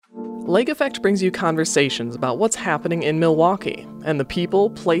Lake Effect brings you conversations about what's happening in Milwaukee and the people,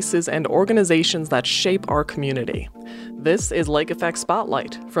 places, and organizations that shape our community. This is Lake Effect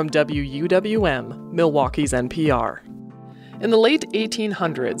Spotlight from WUWM, Milwaukee's NPR. In the late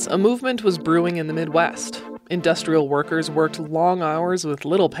 1800s, a movement was brewing in the Midwest. Industrial workers worked long hours with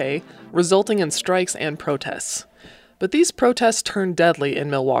little pay, resulting in strikes and protests. But these protests turned deadly in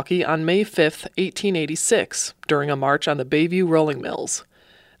Milwaukee on May 5, 1886, during a march on the Bay View rolling mills.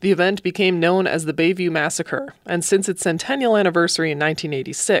 The event became known as the Bay View Massacre, and since its centennial anniversary in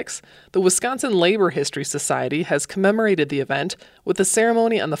 1986, the Wisconsin Labor History Society has commemorated the event with a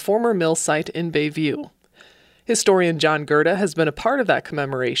ceremony on the former mill site in Bay View. Historian John Gerda has been a part of that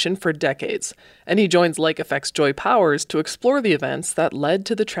commemoration for decades, and he joins Lake Effect's Joy Powers to explore the events that led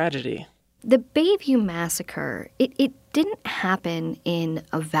to the tragedy. The Bay View Massacre, it didn't happen in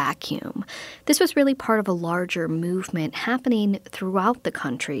a vacuum. This was really part of a larger movement happening throughout the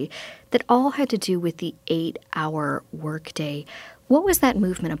country that all had to do with the 8-hour workday. What was that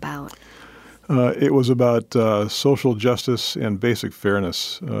movement about? It was about social justice and basic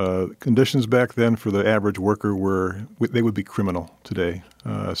fairness. Conditions back then for the average worker they would be criminal today.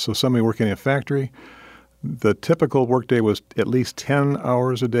 So somebody working in a factory, the typical workday was at least 10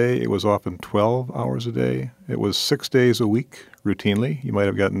 hours a day. It was often 12 hours a day. It was 6 days a week routinely. You might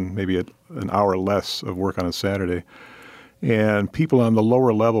have gotten maybe an hour less of work on a Saturday. And people on the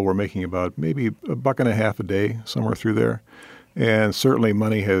lower level were making about maybe $1.50 a day, somewhere through there. And certainly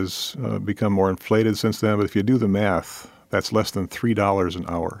money has become more inflated since then. But if you do the math, that's less than $3 an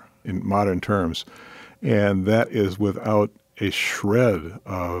hour in modern terms. And that is without a shred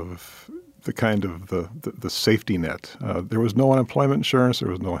of the kind of the safety net. There was no unemployment insurance.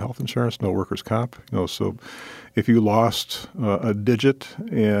 There was no health insurance, no workers' comp. So if you lost a digit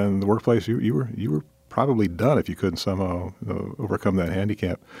in the workplace, you were probably done if you couldn't somehow overcome that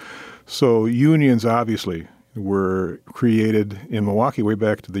handicap. So unions obviously were created in Milwaukee way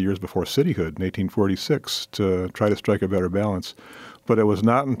back to the years before cityhood in 1846 to try to strike a better balance. But it was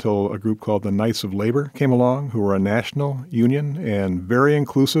not until a group called the Knights of Labor came along, who were a national union and very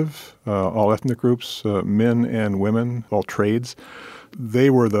inclusive, all ethnic groups, men and women, all trades. They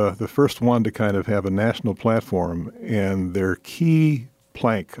were the first one to kind of have a national platform, and their key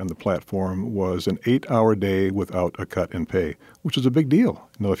plank on the platform was an 8-hour day without a cut in pay, which is a big deal,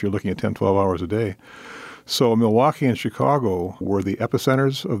 if you're looking at 10, 12 hours a day. So Milwaukee and Chicago were the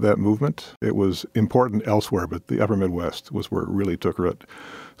epicenters of that movement. It was important elsewhere, but the upper Midwest was where it really took root.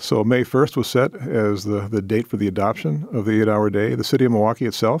 So May 1st was set as the date for the adoption of the 8-hour day. The city of Milwaukee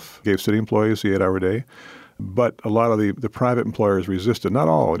itself gave city employees the 8-hour day, but a lot of the private employers resisted. Not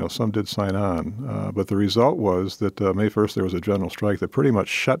all, some did sign on. But the result was that May 1st there was a general strike that pretty much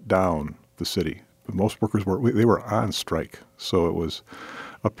shut down the city. Most workers were on strike, so it was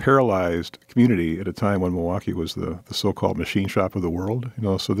a paralyzed community at a time when Milwaukee was the so-called machine shop of the world.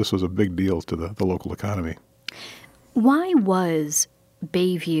 So this was a big deal to the local economy. Why was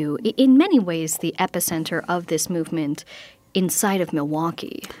Bay View, in many ways, the epicenter of this movement inside of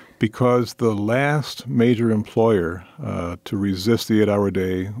Milwaukee? Because the last major employer to resist the 8-hour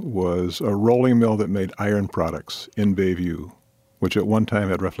day was a rolling mill that made iron products in Bay View, which at one time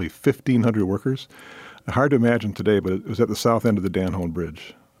had roughly 1,500 workers. Hard to imagine today, but it was at the south end of the Danholm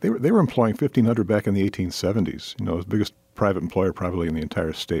Bridge. They were employing 1,500 back in the 1870s. It was the biggest private employer probably in the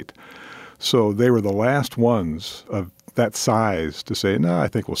entire state. So they were the last ones of that size to say, no, I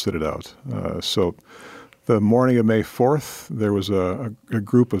think we'll sit it out. So the morning of May 4th, there was a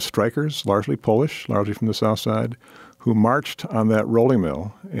group of strikers, largely Polish, largely from the south side, who marched on that rolling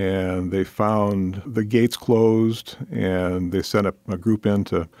mill, and they found the gates closed, and they sent a group in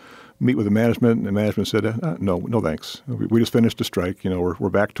to meet with the management, and the management said, no thanks. We just finished the strike. We're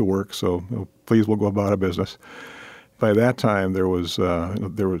back to work, so please, we'll go about our business. By that time, there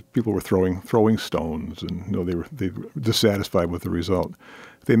were people were throwing stones, and they were dissatisfied with the result.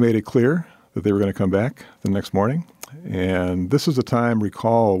 They made it clear that they were going to come back the next morning, and this is the time,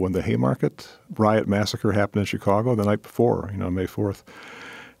 recall, when the Haymarket riot massacre happened in Chicago the night before, May 4th.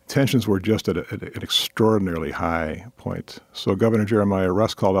 Tensions were just at an extraordinarily high point. So Governor Jeremiah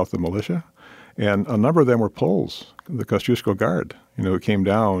Rusk called out the militia, and a number of them were Poles, the Kosciuszko Guard, who came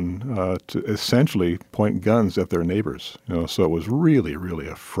down to essentially point guns at their neighbors. So it was really, really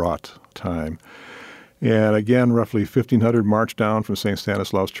a fraught time. And again, roughly 1,500 marched down from St.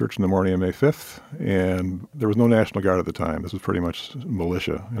 Stanislaus Church in the morning of May 5th, and there was no National Guard at the time. This was pretty much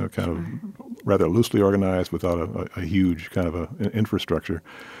militia, kind of rather loosely organized without a huge kind of an infrastructure.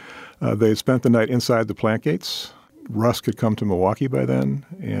 They had spent the night inside the plant gates. Rusk had come to Milwaukee by then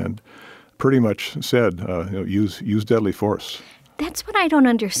and pretty much said, use deadly force. That's what I don't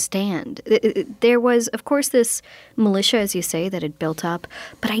understand. There was, of course, this militia, as you say, that had built up,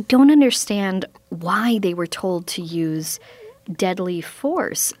 but I don't understand why they were told to use deadly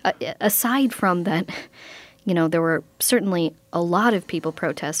force. Aside from that, there were certainly a lot of people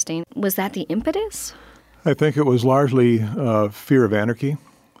protesting. Was that the impetus? I think it was largely fear of anarchy.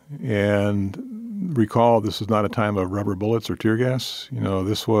 And recall, this is not a time of rubber bullets or tear gas.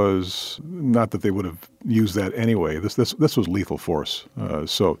 This was not that they would have used that anyway. This was lethal force.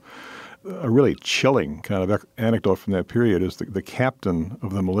 So a really chilling kind of anecdote from that period is the captain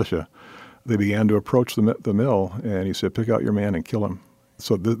of the militia. They began to approach the mill, and he said, "Pick out your man and kill him."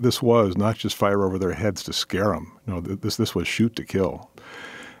 So this was not just fire over their heads to scare them. This was shoot to kill.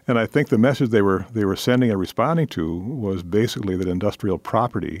 And I think the message they were sending and responding to was basically that industrial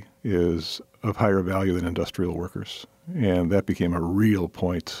property is of higher value than industrial workers. And that became a real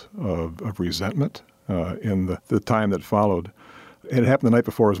point of resentment in the time that followed. It happened the night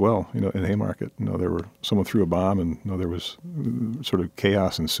before as well, in Haymarket. Someone threw a bomb and there was sort of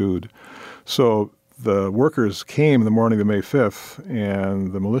chaos ensued. So the workers came the morning of May 5th,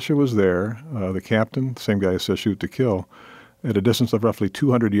 and the militia was there. The captain, the same guy who says shoot to kill, at a distance of roughly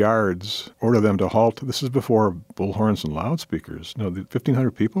 200 yards, order them to halt. This is before bullhorns and loudspeakers. The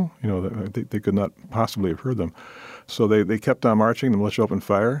 1,500 people, they could not possibly have heard them. So they kept on marching. The militia opened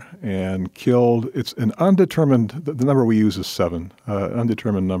fire and killed. It's an undetermined, the number we use is 7,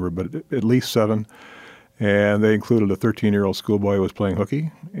 undetermined number, but at least 7. And they included a 13-year-old schoolboy who was playing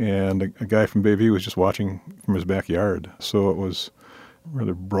hooky, and a guy from Bay View was just watching from his backyard. So it was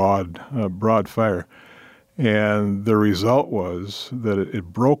rather broad fire. And the result was that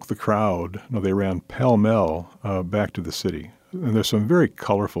it broke the crowd. They ran pell-mell back to the city. And there's some very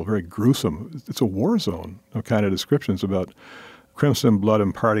colorful, very gruesome, it's a war zone kind of descriptions about crimson blood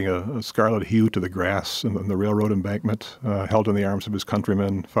imparting a scarlet hue to the grass and the railroad embankment, held in the arms of his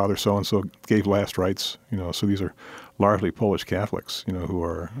countrymen. Father so-and-so gave last rites. So these are largely Polish Catholics, who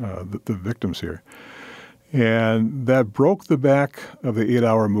are the victims here. And that broke the back of the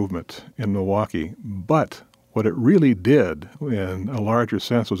 8-hour movement in Milwaukee. But what it really did, in a larger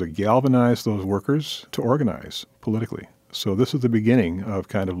sense, was it galvanized those workers to organize politically. So this is the beginning of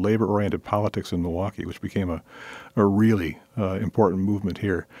kind of labor-oriented politics in Milwaukee, which became a really important movement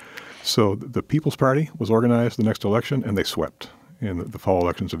here. So the People's Party was organized the next election, and they swept in the fall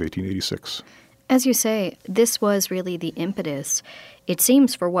elections of 1886. As you say, this was really the impetus, it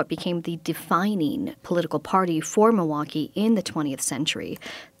seems, for what became the defining political party for Milwaukee in the 20th century,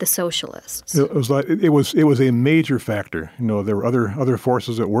 the Socialists. It was a major factor. There were other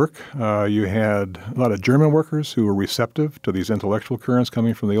forces at work. You had a lot of German workers who were receptive to these intellectual currents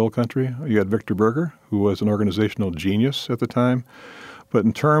coming from the old country. You had Victor Berger, who was an organizational genius at the time. But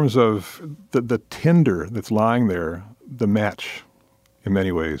in terms of the tinder that's lying there, the match, in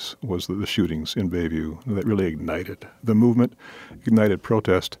many ways, was the shootings in Bay View that really ignited the movement, ignited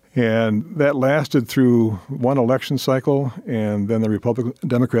protest. And that lasted through one election cycle, and then the Republican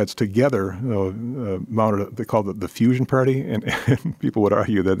Democrats together mounted they called it the Fusion Party, and people would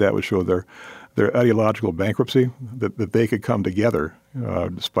argue that would show their ideological bankruptcy, that they could come together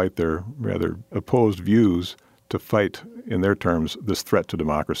despite their rather opposed views to fight, in their terms, this threat to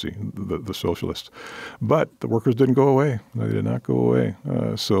democracy, the socialists. But the workers didn't go away. They did not go away.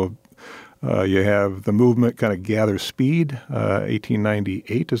 So you have the movement kind of gather speed.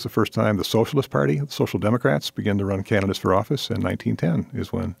 1898 is the first time the Socialist Party, the Social Democrats, began to run candidates for office. And 1910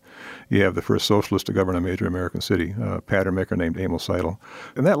 is when you have the first socialist to govern a major American city, a pattern maker named Emil Seidel.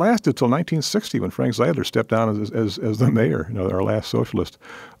 And that lasted till 1960 when Frank Zeidler stepped down as the mayor, our last socialist,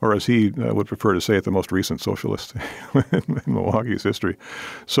 or as he would prefer to say it, the most recent socialist in Milwaukee's history.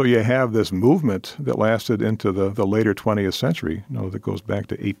 So you have this movement that lasted into the later 20th century, that goes back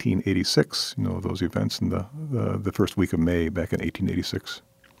to 1886, those events in the first week of May back in 1886.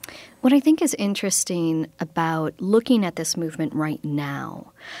 What I think is interesting about looking at this movement right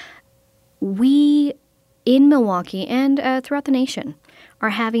now, we in Milwaukee and throughout the nation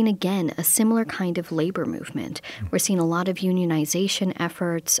are having, again, a similar kind of labor movement. We're seeing a lot of unionization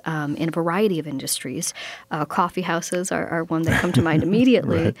efforts in a variety of industries. Coffee houses are one that come to mind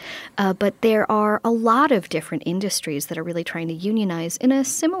immediately. Right. But there are a lot of different industries that are really trying to unionize in a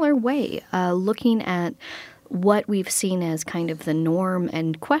similar way, looking at what we've seen as kind of the norm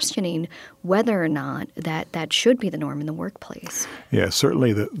and questioning whether or not that should be the norm in the workplace. Yeah,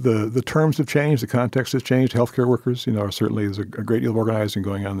 certainly the terms have changed, the context has changed. Healthcare workers, certainly there's a great deal of organizing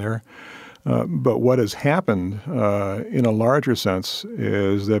going on there. But what has happened in a larger sense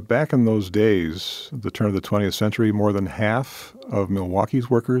is that back in those days, the turn of the 20th century, more than half of Milwaukee's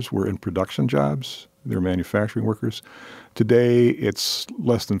workers were in production jobs. They're manufacturing workers. Today, it's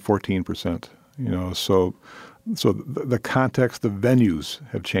less than 14%. So the context, the venues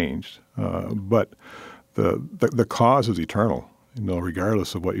have changed, but the cause is eternal.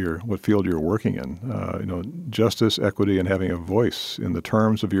 Regardless of what field you're working in, justice, equity, and having a voice in the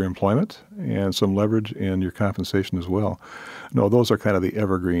terms of your employment and some leverage in your compensation as well. Those are kind of the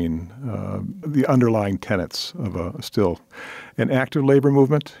evergreen, the underlying tenets of still an active labor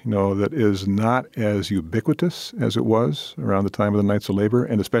movement, that is not as ubiquitous as it was around the time of the Knights of Labor,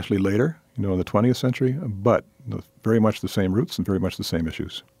 and especially later, in the 20th century, but very much the same roots and very much the same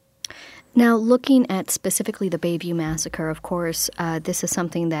issues. Now, looking at specifically the Bay View Massacre, of course, this is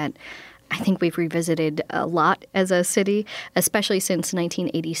something that I think we've revisited a lot as a city, especially since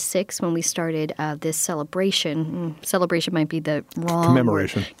 1986 when we started this celebration. Celebration might be the wrong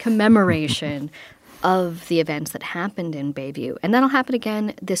Commemoration. word. Commemoration of the events that happened in Bay View. And that'll happen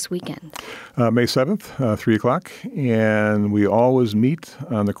again this weekend. May 7th, 3 o'clock. And we always meet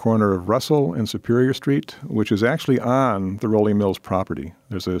on the corner of Russell and Superior Street, which is actually on the Rolling Mills property.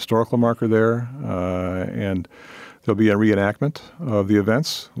 There's a historical marker there, and there'll be a reenactment of the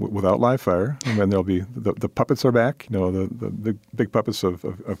events without live fire. And then there'll be the puppets are back, the big puppets of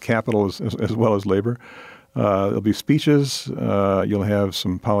capital as well as labor. There'll be speeches. You'll have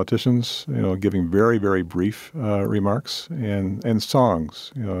some politicians, giving very, very brief remarks, and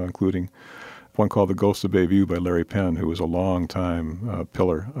songs, including one called "The Ghost of Bay View" by Larry Penn, who was a long-time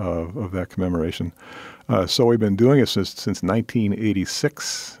pillar of that commemoration. So we've been doing it since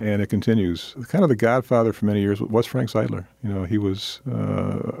 1986, and it continues. Kind of the godfather for many years was Frank Seidler. He was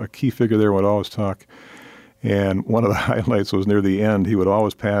a key figure there. Would always talk. And one of the highlights was near the end, we would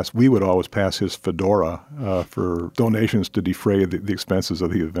always pass his fedora for donations to defray the expenses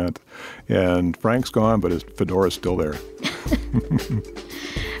of the event. And Frank's gone, but his fedora's still there.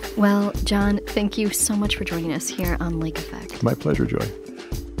 Well, John, thank you so much for joining us here on Lake Effect. My pleasure, Joy.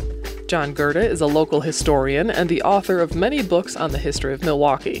 John Gerda is a local historian and the author of many books on the history of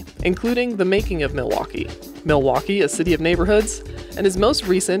Milwaukee, including The Making of Milwaukee, Milwaukee, a City of Neighborhoods, and his most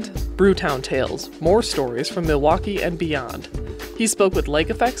recent, Brewtown Tales, More Stories from Milwaukee and Beyond. He spoke with Lake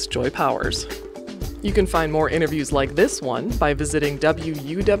Effect's Joy Powers. You can find more interviews like this one by visiting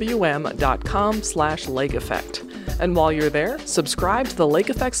wuwm.com/lakeeffect. And while you're there, subscribe to the Lake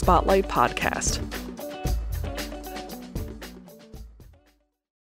Effect Spotlight podcast.